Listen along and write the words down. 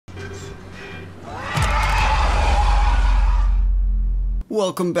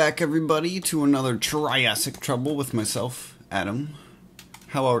Welcome back, everybody, to another Triassic Trouble with myself, Adam.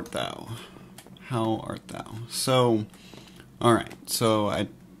 How art thou? How art thou? So, alright, so I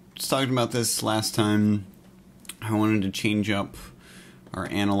was talking about this last time. I wanted to change up our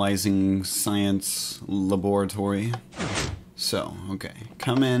analyzing science laboratory. So, okay,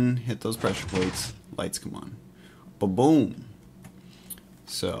 come in, hit those pressure plates, lights come on. Ba-boom!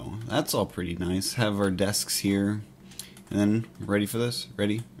 So, that's all pretty nice. Have our desks here. And then, ready for this?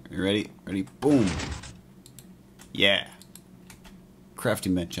 Ready? Ready? Ready? Boom! Yeah!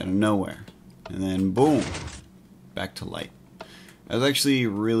 Crafting bench out of nowhere. And then, boom! Back to light. I was actually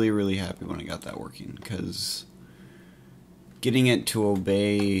really happy when I got that working, because getting it to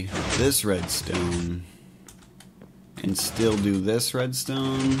obey this redstone and still do this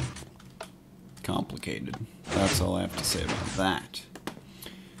redstone, complicated. That's all I have to say about that.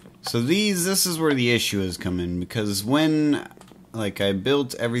 So this is where the issue has come in, because when, I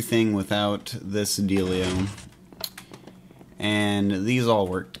built everything without this dealio, and these all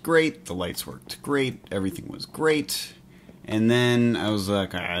worked great, the lights worked great, everything was great, and then I was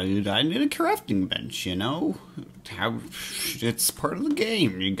like, I need a crafting bench, you know? It's part of the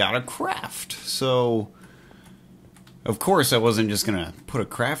game, you gotta craft. So, of course I wasn't just gonna put a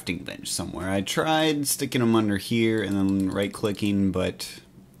crafting bench somewhere. I tried sticking them under here and then right-clicking, but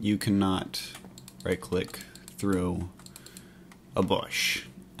you cannot right-click through a bush,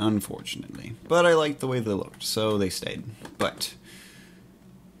 unfortunately. But I liked the way they looked, so they stayed. But,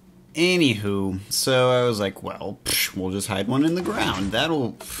 anywho, so I was like, well, we'll just hide one in the ground.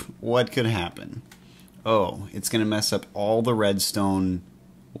 What could happen? Oh, it's gonna mess up all the redstone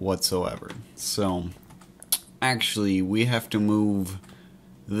whatsoever. So, actually, we have to move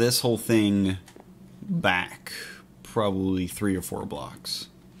this whole thing back probably 3 or 4 blocks.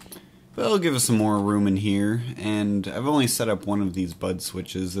 But it'll give us some more room in here, and I've only set up one of these bud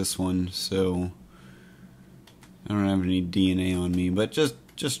switches, this one, so I don't have any DNA on me, but just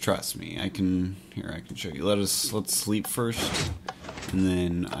trust me. I can show you. Let's sleep first, and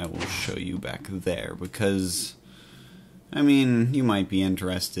then I will show you back there, because, I mean, you might be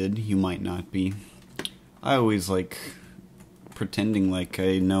interested, you might not be. I always like pretending like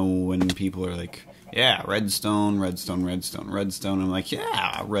I know when people are like, yeah, redstone, redstone, redstone, redstone. I'm like,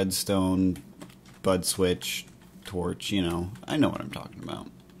 yeah, redstone, bud switch, torch, you know. I know what I'm talking about.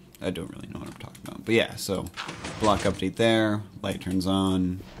 I don't really know what I'm talking about. But yeah, so block update there, light turns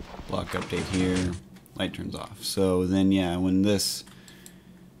on, block update here, light turns off. So then, yeah, when this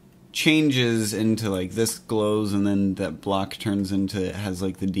changes into, this glows and then that block turns into, it has,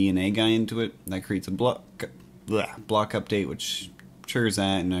 the DNA guy into it, that creates a block update, which triggers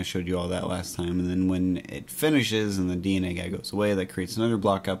that, and I showed you all that last time. And then when it finishes and the DNA guy goes away, that creates another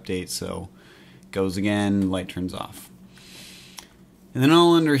block update, so it goes again, light turns off. And then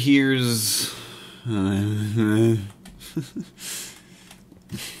all under here's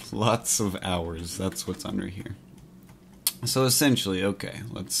lots of hours. That's what's under here. So essentially, okay,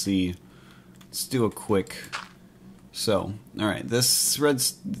 let's see. Let's do a quick. So, alright, this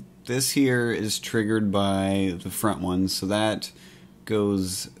here is triggered by the front one, so that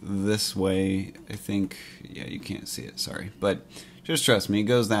goes this way. I think, yeah, you can't see it, sorry. But just trust me, it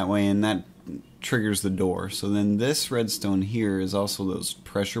goes that way, and that triggers the door. So then this redstone here is also those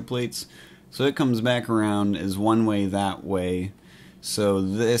pressure plates. So it comes back around as one way that way. So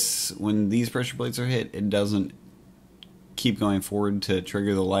this, when these pressure plates are hit, it doesn't keep going forward to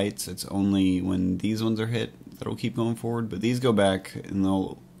trigger the lights. It's only when these ones are hit that'll keep going forward. But these go back and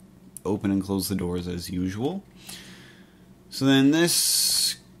they'll open and close the doors as usual. So then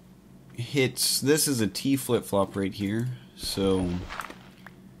this hits, this is a T flip-flop right here. So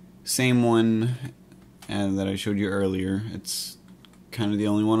same one that I showed you earlier. It's kind of the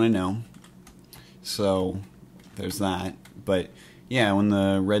only one I know. So there's that. But yeah, when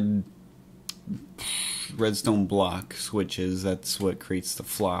the redstone block switches, that's what creates the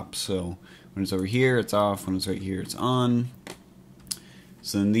flop. So when it's over here, it's off. When it's right here, it's on.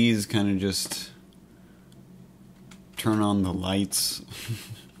 So then these kind of just turn on the lights. You're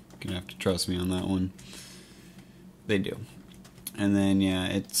gonna have to trust me on that one. They do. And then, yeah,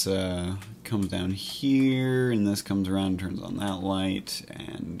 it's comes down here, and this comes around and turns on that light,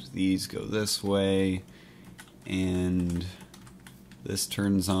 and these go this way, and this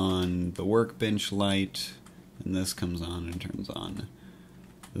turns on the workbench light, and this comes on and turns on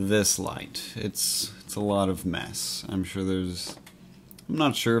this light. It's a lot of mess. I'm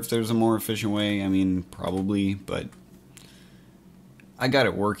not sure if there's a more efficient way. I mean, probably, but I got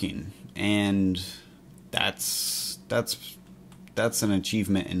it working, and that's an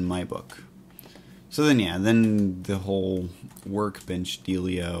achievement in my book. So then, yeah, then the whole workbench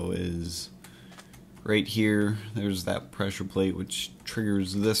dealio is right here. There's that pressure plate which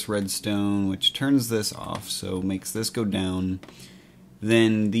triggers this redstone, which turns this off, so makes this go down.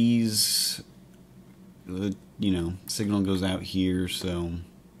 Then these, you know, signal goes out here, so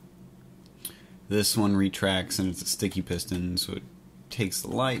this one retracts and it's a sticky piston, so it takes the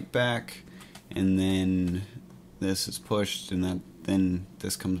light back, and then this is pushed, and then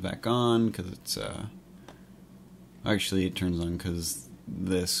this comes back on because it's actually it turns on because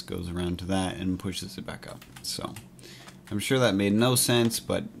this goes around to that and pushes it back up. So I'm sure that made no sense,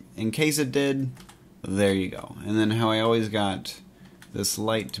 but in case it did, there you go. And then how I always got this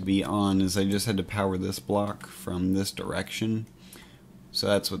light to be on is I just had to power this block from this direction. So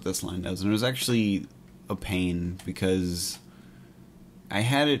that's what this line does. And it was actually a pain because I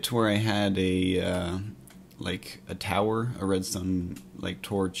had it to where I had a like a tower, a redstone like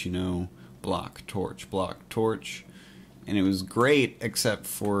torch, you know, block, torch, and it was great except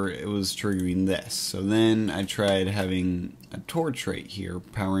for it was triggering this. So then I tried having a torch right here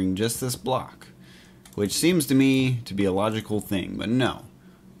powering just this block, which seems to me to be a logical thing, but no,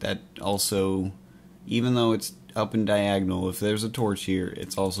 that also, even though it's up and diagonal, if there's a torch here,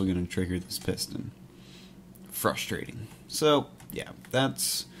 it's also going to trigger this piston. Frustrating. So yeah,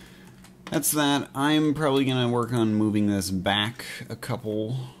 that's that. I'm probably going to work on moving this back a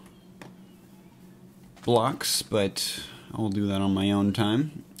couple blocks, but I'll do that on my own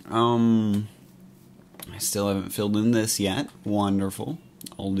time. I still haven't filled in this yet. Wonderful.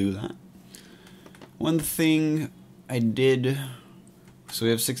 I'll do that. One thing I did, so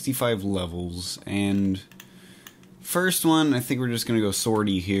we have 65 levels, and first one, I think we're just going to go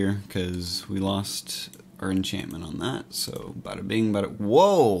swordy here, because we lost our enchantment on that, so bada bing, bada,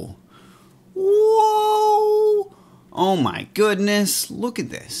 whoa! Whoa! Oh my goodness, look at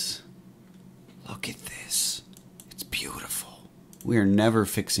this. Look at this. It's beautiful. We are never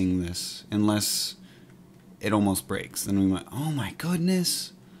fixing this, unless it almost breaks. Then we went, oh my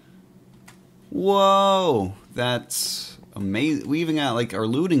goodness. Whoa! That's amazing. We even got like our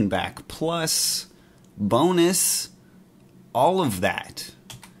looting back, plus bonus, all of that.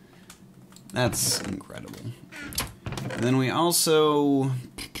 That's incredible. And then we also,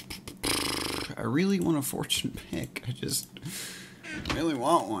 I really want a fortune pick. I just really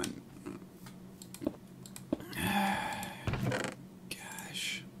want one.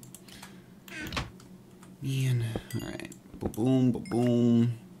 Gosh. Man. Alright. Ba-boom,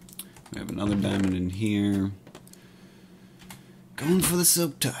 ba-boom. We have another diamond in here. Going for the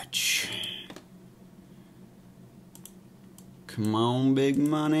silk touch. Come on, big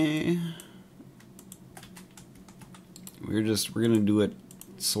money. We're gonna do it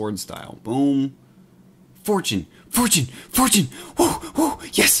sword style. Boom. Fortune! Fortune! Fortune! Woo! Woo!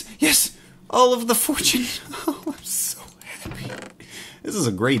 Yes! Yes! All of the fortune! Oh, I'm so happy. This is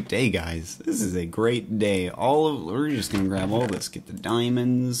a great day, guys. This is a great day. We're just gonna grab all this. Get the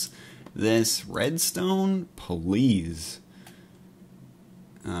diamonds. This redstone, please.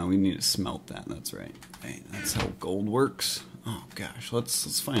 We need to smelt that. That's right. Hey, that's how gold works. Oh gosh,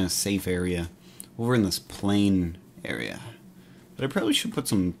 let's find a safe area over in this plain area. But I probably should put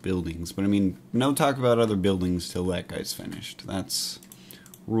some buildings. But I mean, no talk about other buildings till that guy's finished. That's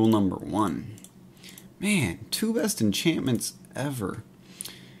rule number 1. Man, 2 best enchantments ever.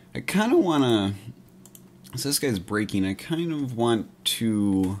 I kind of want to. So this guy's breaking. I kind of want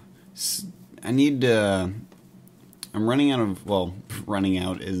to. I need to. I'm running out of. Well, running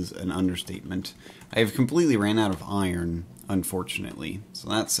out is an understatement. I have completely ran out of iron, unfortunately. So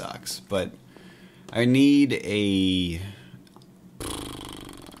that sucks. But I need a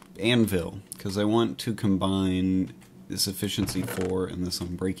anvil, because I want to combine this efficiency 4 and this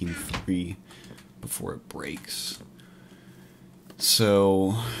unbreaking 3 before it breaks.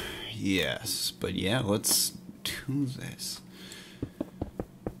 So, yes. But yeah, let's do this.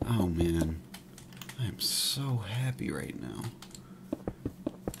 Oh man, I'm so happy right now.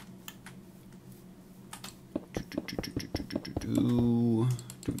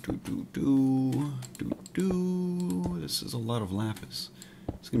 This is a lot of lapis.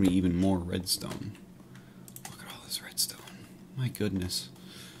 It's gonna be even more redstone. Look at all this redstone. My goodness.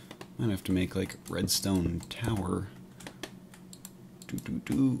 Might have to make like a redstone tower.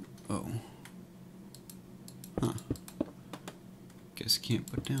 Oh. Huh. Guess I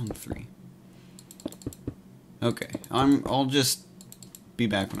can't put down 3. Okay, I'll just be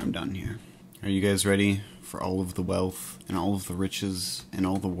back when I'm done here. Are you guys ready for all of the wealth and all of the riches in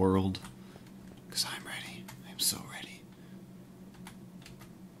all the world? Because I'm ready. I'm so ready.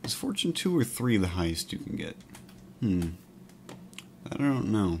 Is fortune 2 or 3 the highest you can get? I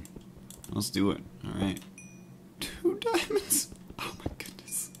don't know. Let's do it. Alright. 2 diamonds? Oh my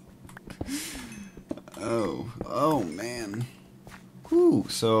goodness. Oh man. Whew,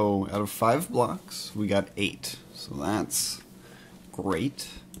 so out of 5 blocks, we got 8. So that's great.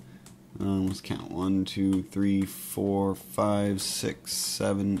 Let's count. 1, 2, 3, 4, 5, 6,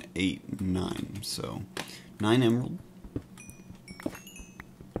 7, 8, 9. So 9 emerald.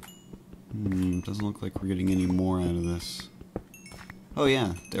 Doesn't look like we're getting any more out of this. Oh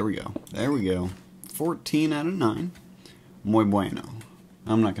yeah, there we go. There we go. 14 out of 9. Muy bueno.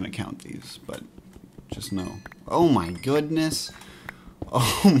 I'm not going to count these, but just know. Oh my goodness.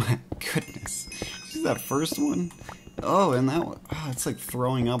 Oh my goodness. See that first one? Oh, and that one. Oh, it's like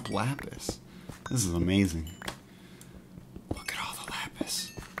throwing up lapis. This is amazing. Look at all the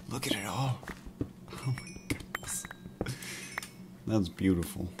lapis. Look at it all. Oh my goodness. That's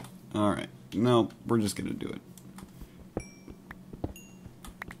beautiful. Alright. No, we're just going to do it.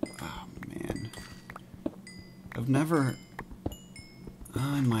 Oh, man. I've never...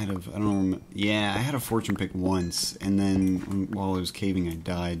 I might have. I don't remember. Yeah, I had a fortune pick once, and then while I was caving, I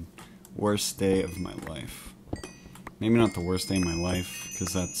died. Worst day of my life. Maybe not the worst day of my life,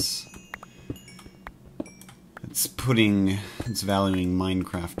 because it's valuing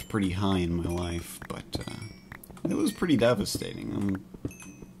Minecraft pretty high in my life, but it was pretty devastating. I'm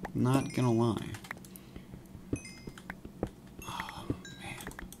not gonna lie. Oh man,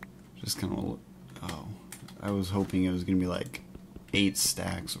 just kind of. Oh, I was hoping it was gonna be like 8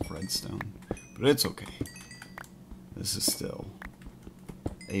 stacks of redstone, but it's okay. This is still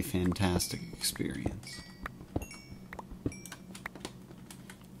a fantastic experience.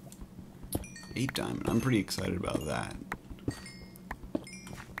 8 diamond. I'm pretty excited about that.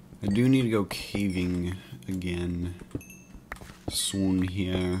 I do need to go caving again soon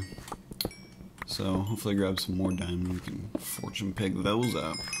here. So hopefully I grab some more diamond. We can fortune pick those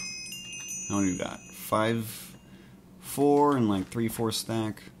up. How many we got? 5, 4, and like 3, 4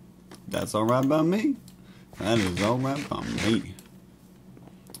 stack. That's alright by me. That is alright by me.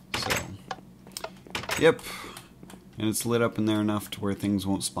 So, yep. And it's lit up in there enough to where things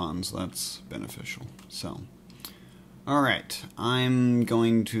won't spawn, so that's beneficial. So, alright. I'm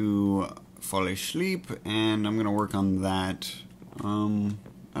going to fall asleep, and I'm going to work on that. I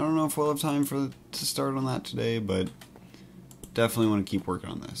don't know if we'll have time to start on that today, but definitely want to keep working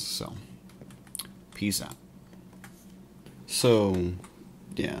on this. So, peace out. So,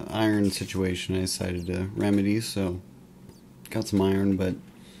 yeah, iron situation I decided to remedy, so got some iron, but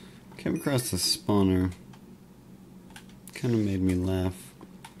came across this spawner. Kind of made me laugh.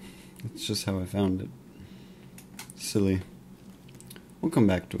 That's just how I found it. Silly. We'll come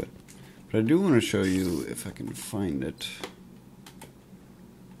back to it. But I do want to show you if I can find it.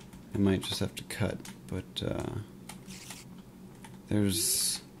 I might just have to cut, but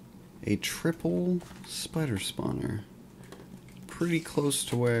there's a triple spider spawner pretty close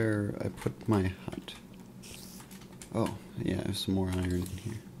to where I put my hut. Oh, yeah, I have some more iron in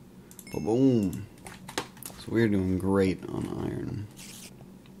here. Ba-boom! So we're doing great on iron.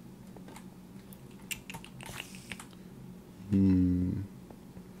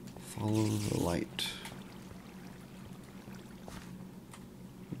 Follow the light.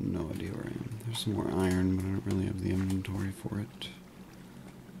 No idea where I am. There's some more iron, but I don't really have the inventory for it.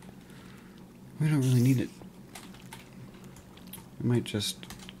 We don't really need it. I might just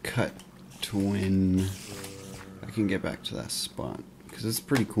cut to when I can get back to that spot, because it's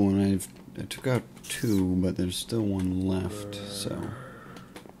pretty cool, and I took out 2, but there's still 1 left, so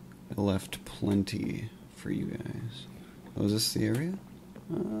I left plenty for you guys. Oh, is this the area?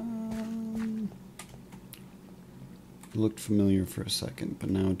 It looked familiar for a second, but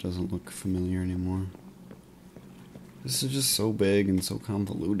now it doesn't look familiar anymore. This is just so big and so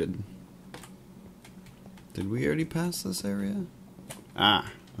convoluted. Did we already pass this area?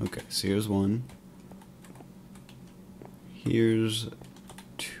 Ah, okay, so here's 1. Here's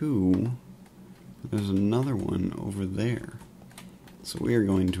 2. There's another one over there. So we are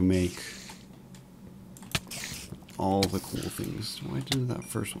going to make all the cool things. Why didn't that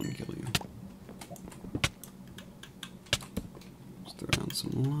first one kill you? Let's throw down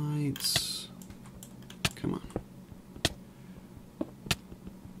some lights. Come on.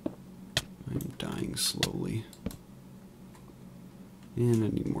 I'm dying slowly. And I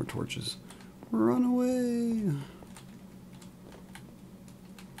need more torches. Run away!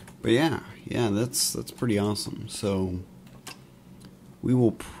 But yeah, that's pretty awesome. So we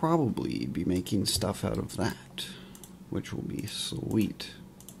will probably be making stuff out of that, which will be sweet.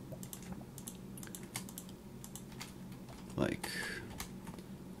 Like,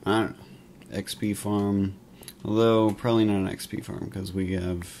 I don't know, XP farm. Although probably not an XP farm because we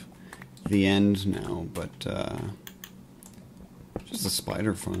have the end now, but just a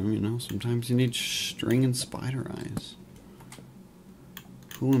spider farm, you know. Sometimes you need string and spider eyes.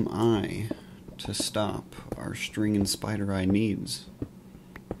 Who am I to stop our string and spider eye needs?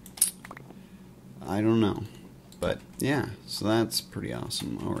 I don't know. But yeah, so that's pretty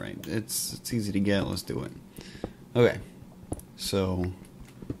awesome. Alright, it's easy to get, let's do it. Okay. So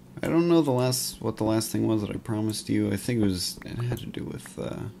I don't know what the last thing was that I promised you. I think it had to do with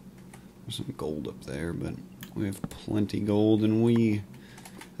there's some gold up there, but we have plenty gold, and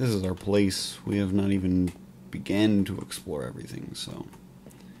this is our place. We have not even begun to explore everything, so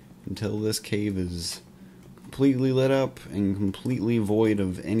until this cave is completely lit up and completely void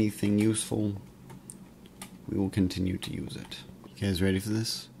of anything useful, we will continue to use it. You guys ready for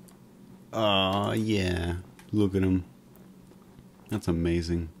this? Aw, yeah. Look at him. That's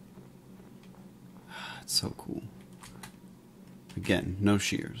amazing. It's so cool. Again, no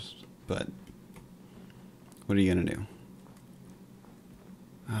shears, but what are you gonna do?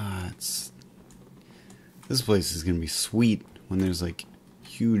 This place is gonna be sweet when there's like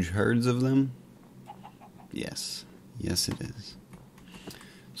huge herds of them. Yes, yes it is.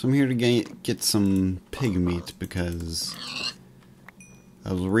 So I'm here to get some pig meat because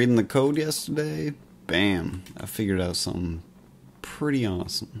I was reading the code yesterday. Bam! I figured out something pretty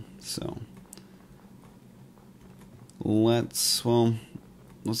awesome. So let's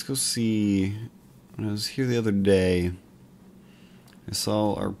go see. When I was here the other day, I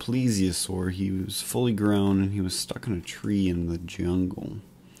saw our plesiosaur. He was fully grown and he was stuck in a tree in the jungle.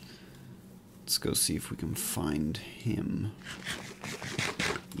 Let's go see if we can find him.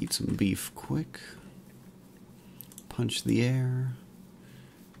 Eat some beef quick. Punch the air.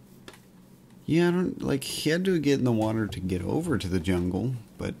 Yeah, he had to get in the water to get over to the jungle,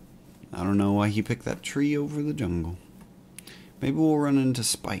 but I don't know why he picked that tree over the jungle. Maybe we'll run into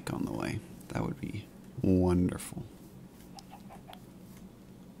Spike on the way. That would be wonderful.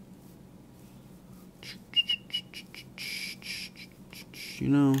 You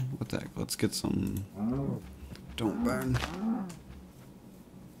know, what the heck? Let's get some... Don't burn.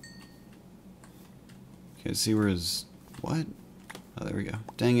 Okay, see where his... What? Oh, there we go.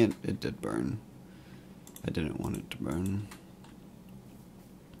 Dang it, it did burn. I didn't want it to burn.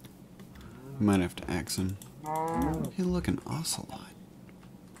 We might have to axe him. Hey, look, an ocelot.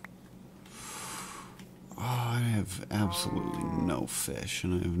 Oh, I have absolutely no fish,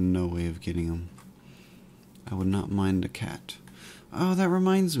 and I have no way of getting them. I would not mind a cat. Oh, that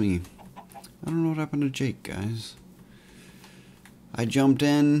reminds me. I don't know what happened to Jake, guys. I jumped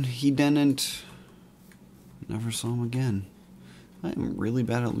in, he didn't. Never saw him again. I am really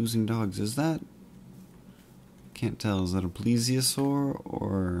bad at losing dogs. Is that... Can't tell. Is that a plesiosaur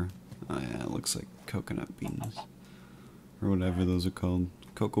or... Oh yeah, it looks like coconut beans. Or whatever those are called.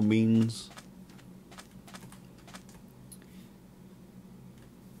 Cocoa beans.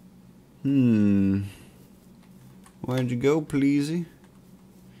 Where'd you go, pleasy?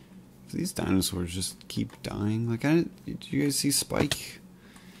 These dinosaurs just keep dying. Like, did you guys see Spike?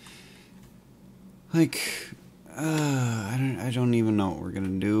 Like, I don't even know what we're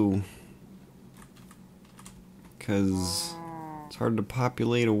gonna do. Because it's hard to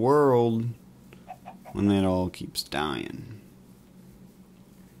populate a world when it all keeps dying.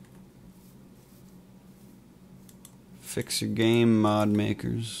 Fix your game, mod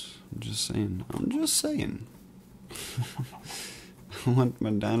makers. I'm just saying. I want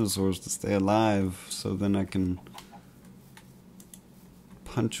my dinosaurs to stay alive so then I can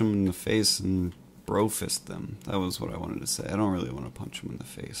punch them in the face and bro-fist them. That was what I wanted to say. I don't really want to punch them in the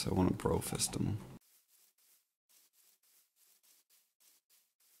face. I want to bro-fist them.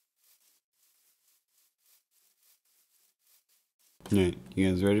 Alright, you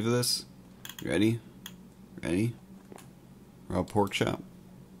guys ready for this? Ready? Ready? Raw pork chop.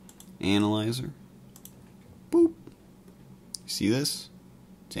 Analyzer. Boop. You see this?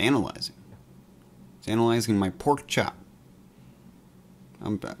 It's analyzing. It's analyzing my pork chop.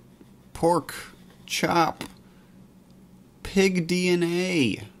 Pork chop. Pig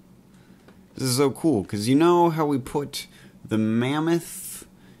DNA. This is so cool, because you know how we put the mammoth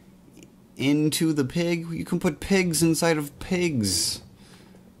into the pig? You can put pigs inside of pigs.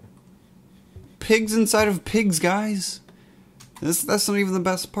 Pigs inside of pigs, guys. That's not even the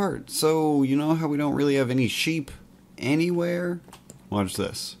best part. So, you know how we don't really have any sheep anywhere? Watch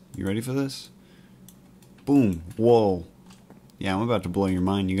this. You ready for this? Boom. Whoa. Yeah, I'm about to blow your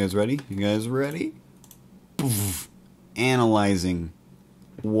mind. You guys ready? You guys ready? Poof. Analyzing.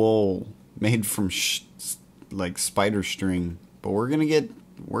 Whoa. Made from like spider string. But we're gonna get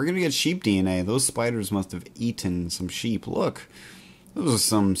sheep DNA. Those spiders must have eaten some sheep. Look. Those are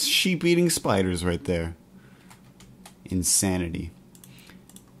some sheep-eating spiders right there. Insanity.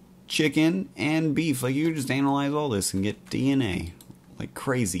 Chicken and beef. Like, you could just analyze all this and get DNA. Like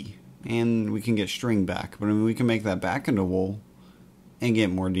crazy. And we can get string back. But I mean, we can make that back into wool and get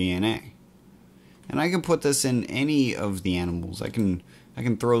more DNA. And I can put this in any of the animals. I can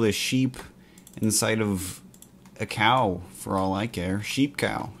throw this sheep inside of a cow for all I care. Sheep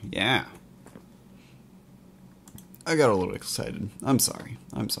cow. Yeah. I got a little excited. I'm sorry.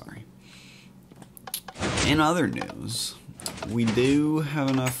 In other news, we do have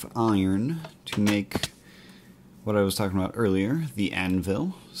enough iron to make what I was talking about earlier, the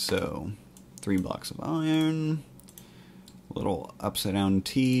anvil. So, 3 blocks of iron, a little upside down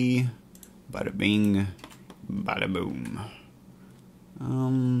T, bada bing, bada boom.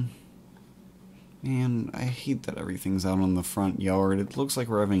 Man, I hate that everything's out on the front yard. It looks like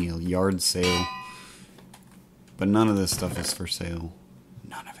we're having a yard sale. But none of this stuff is for sale.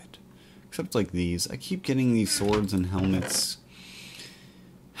 None of it. Except like these. I keep getting these swords and helmets.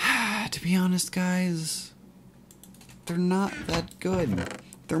 To be honest, guys, they're not that good.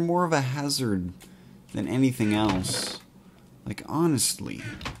 They're more of a hazard than anything else. Like, honestly.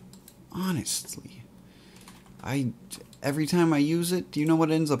 Every time I use it, do you know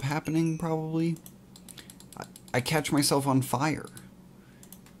what ends up happening, probably? I catch myself on fire.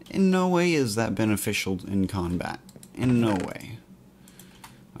 In no way is that beneficial in combat. In no way.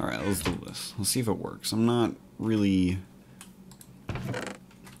 Alright, let's do this. Let's see if it works. I'm not really...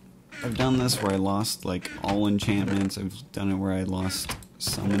 I've done this where I lost, like, all enchantments. I've done it where I lost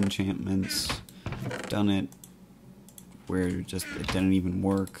some enchantments. I've done it where it didn't even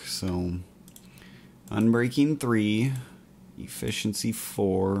work, so... Unbreaking 3. Efficiency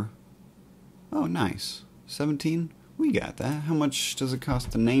 4. Oh, nice. 17? We got that. How much does it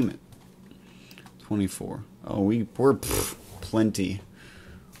cost to name it? 24. Oh, we're plenty.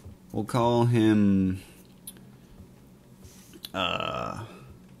 We'll call him...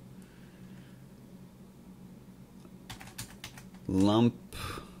 Lump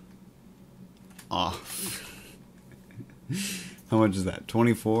off. How much is that?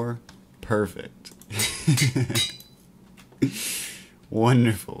 24? Perfect.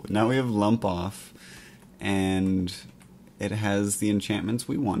 Wonderful. Now we have lump off, and it has the enchantments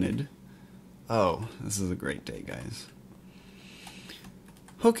we wanted. Oh, this is a great day, guys.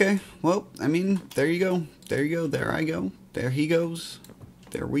 Okay, well, I mean, there you go. There you go. There I go. There he goes.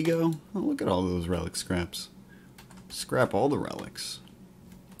 There we go. Oh, look at all those relic scraps. Scrap all the relics.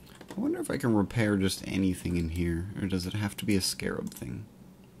 I wonder if I can repair just anything in here, or does it have to be a scarab thing?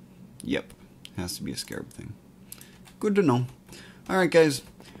 Yep, it has to be a scarab thing. Good to know. Alright, guys.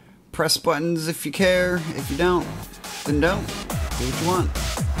 Press buttons if you care. If you don't, then don't. Do what you want.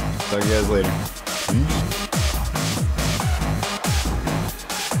 Talk to you guys later. Peace.